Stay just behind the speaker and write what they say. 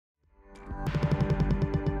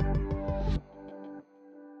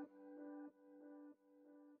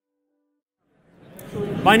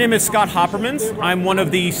My name is Scott Houppermans. I'm one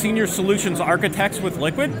of the senior solutions architects with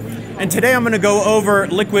Liqid, and today I'm going to go over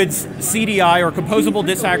Liqid's CDI, or Composable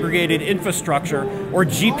Disaggregated Infrastructure, or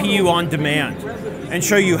GPU on demand, and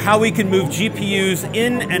show you how we can move GPUs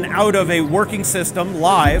in and out of a working system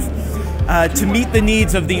live to meet the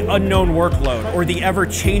needs of the unknown workload, or the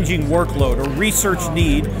ever-changing workload, or research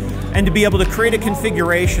need, and to be able to create a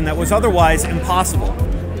configuration that was otherwise impossible.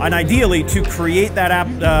 And ideally, to create that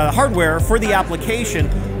hardware for the application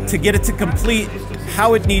to get it to complete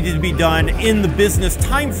how it needed to be done in the business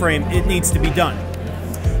time frame it needs to be done.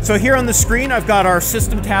 So here on the screen, I've got our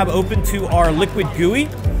system tab open to our Liqid GUI.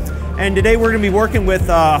 And today we're going to be working with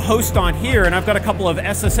a host on here, and I've got a couple of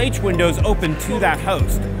SSH windows open to that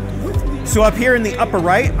host. So up here in the upper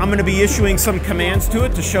right, I'm going to be issuing some commands to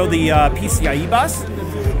it to show the PCIe bus.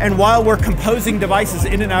 And while we're composing devices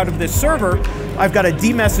in and out of this server, I've got a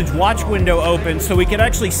dmessage watch window open so we can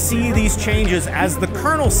actually see these changes as the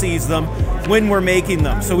kernel sees them when we're making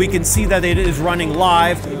them. So we can see that it is running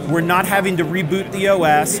live, we're not having to reboot the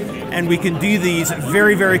OS, and we can do these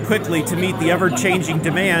very, very quickly to meet the ever-changing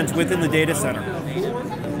demands within the data center.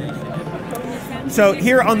 So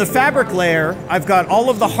here on the fabric layer, I've got all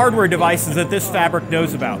of the hardware devices that this fabric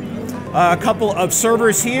knows about. A couple of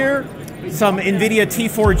servers here, some NVIDIA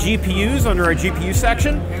T4 GPUs under our GPU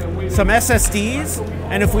section, some SSDs,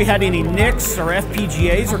 and if we had any NICs or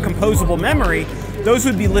FPGAs or composable memory, those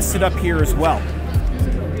would be listed up here as well.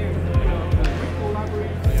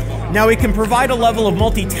 Now we can provide a level of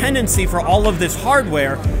multi-tenancy for all of this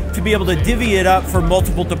hardware to be able to divvy it up for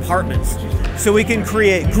multiple departments. So we can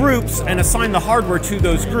create groups and assign the hardware to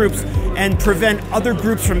those groups and prevent other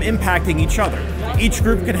groups from impacting each other. Each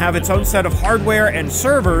group can have its own set of hardware and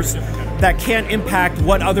servers that can't impact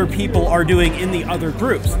what other people are doing in the other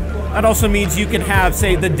groups. That also means you can have,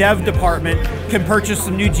 say, the dev department can purchase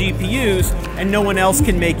some new GPUs and no one else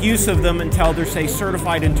can make use of them until they're, say,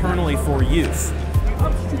 certified internally for use.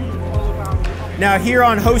 Now here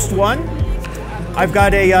on host 1, I've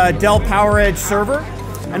got a Dell PowerEdge server,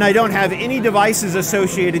 and I don't have any devices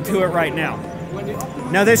associated to it right now.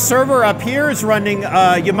 Now this server up here is running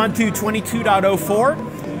Ubuntu 22.04,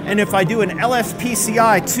 and if I do an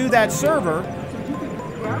LSPCI to that server,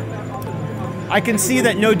 I can see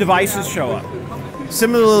that no devices show up.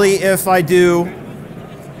 Similarly, if I do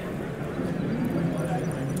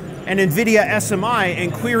an NVIDIA SMI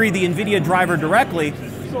and query the NVIDIA driver directly,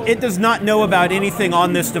 it does not know about anything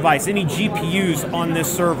on this device, any GPUs on this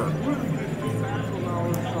server.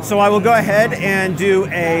 So I will go ahead and do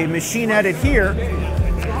a machine edit here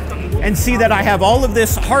and see that I have all of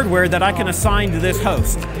this hardware that I can assign to this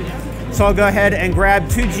host. So I'll go ahead and grab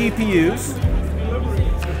 2 GPUs.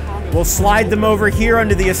 We'll slide them over here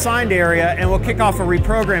under the assigned area, and we'll kick off a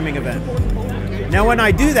reprogramming event. Now when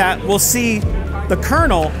I do that, we'll see the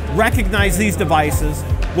kernel recognize these devices.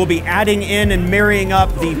 We'll be adding in and marrying up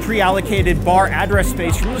the pre-allocated bar address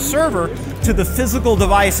space from the server to the physical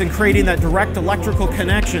device and creating that direct electrical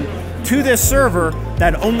connection to this server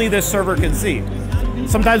that only this server can see.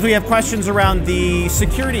 Sometimes we have questions around the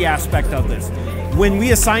security aspect of this. When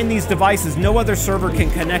we assign these devices, no other server can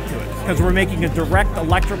connect to it because we're making a direct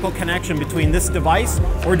electrical connection between this device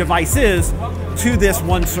or devices to this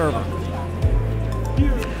one server.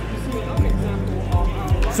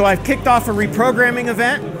 So I've kicked off a reprogramming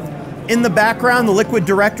event. In the background, the Liqid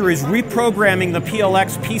director is reprogramming the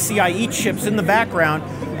PLX PCIe chips in the background,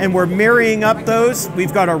 and we're marrying up those.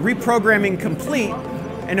 We've got our reprogramming complete,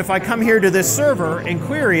 and if I come here to this server and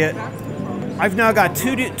query it, I've now got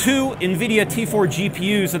two NVIDIA T4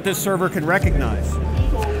 GPUs that this server can recognize.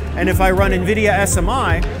 And if I run NVIDIA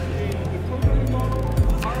SMI,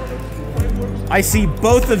 I see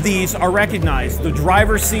both of these are recognized. The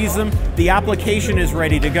driver sees them, the application is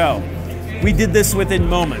ready to go. We did this within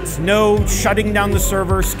moments. No shutting down the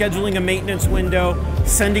server, scheduling a maintenance window,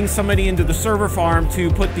 sending somebody into the server farm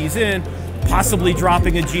to put these in, possibly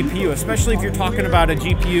dropping a GPU, especially if you're talking about a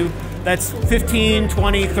GPU that's $15,000,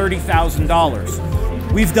 $20,000,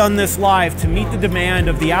 $30,000. We've done this live to meet the demand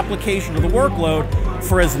of the application or the workload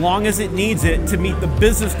for as long as it needs it to meet the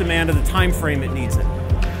business demand of the time frame it needs it.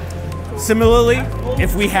 Similarly,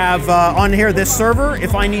 if we have on here this server,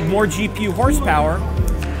 if I need more GPU horsepower,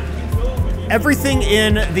 everything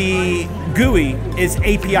in the GUI is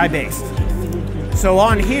API based. So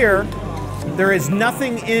on here, there is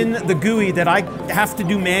nothing in the GUI that I have to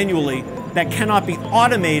do manually that cannot be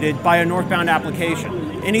automated by a northbound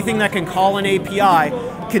application. Anything that can call an API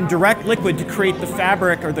can direct Liqid to create the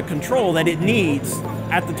fabric or the control that it needs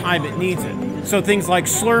at the time it needs it. So things like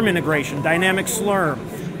Slurm integration, dynamic Slurm,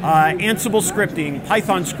 Ansible scripting,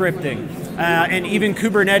 Python scripting, and even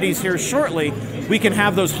Kubernetes here shortly we can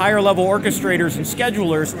have those higher level orchestrators and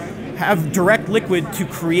schedulers have direct Liqid to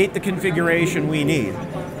create the configuration we need.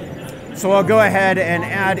 So I'll go ahead and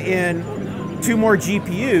add in 2 more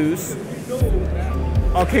GPUs.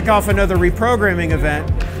 I'll kick off another reprogramming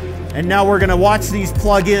event. And now we're going to watch these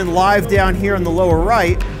plug in live down here on the lower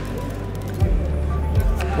right.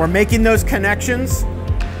 We're making those connections.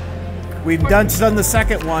 We've done the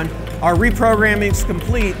second one. Our reprogramming's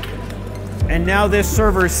complete. And now this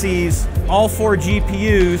server sees all 4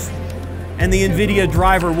 GPUs, and the NVIDIA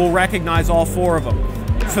driver will recognize all 4 of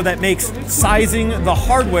them. So that makes sizing the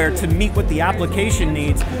hardware to meet what the application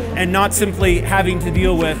needs, and not simply having to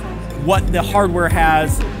deal with what the hardware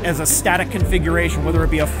has as a static configuration, whether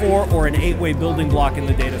it be a 4 or an 8-way building block in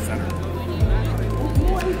the data center.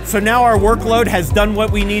 So now our workload has done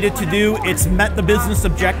what we needed to do. It's met the business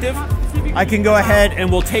objective. I can go ahead and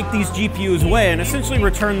we'll take these GPUs away and essentially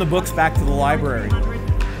return the books back to the library.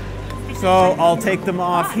 So I'll take them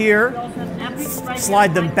off here,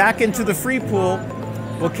 slide them back into the free pool.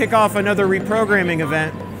 We'll kick off another reprogramming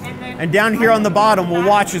event. And down here on the bottom, we'll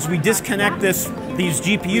watch as we disconnect these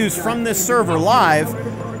GPUs from this server live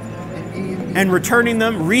and returning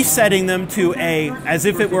them, resetting them to as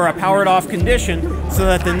if it were a powered off condition so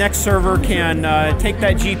that the next server can take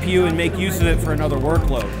that GPU and make use of it for another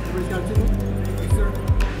workload.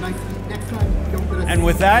 And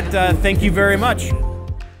with that, thank you very much.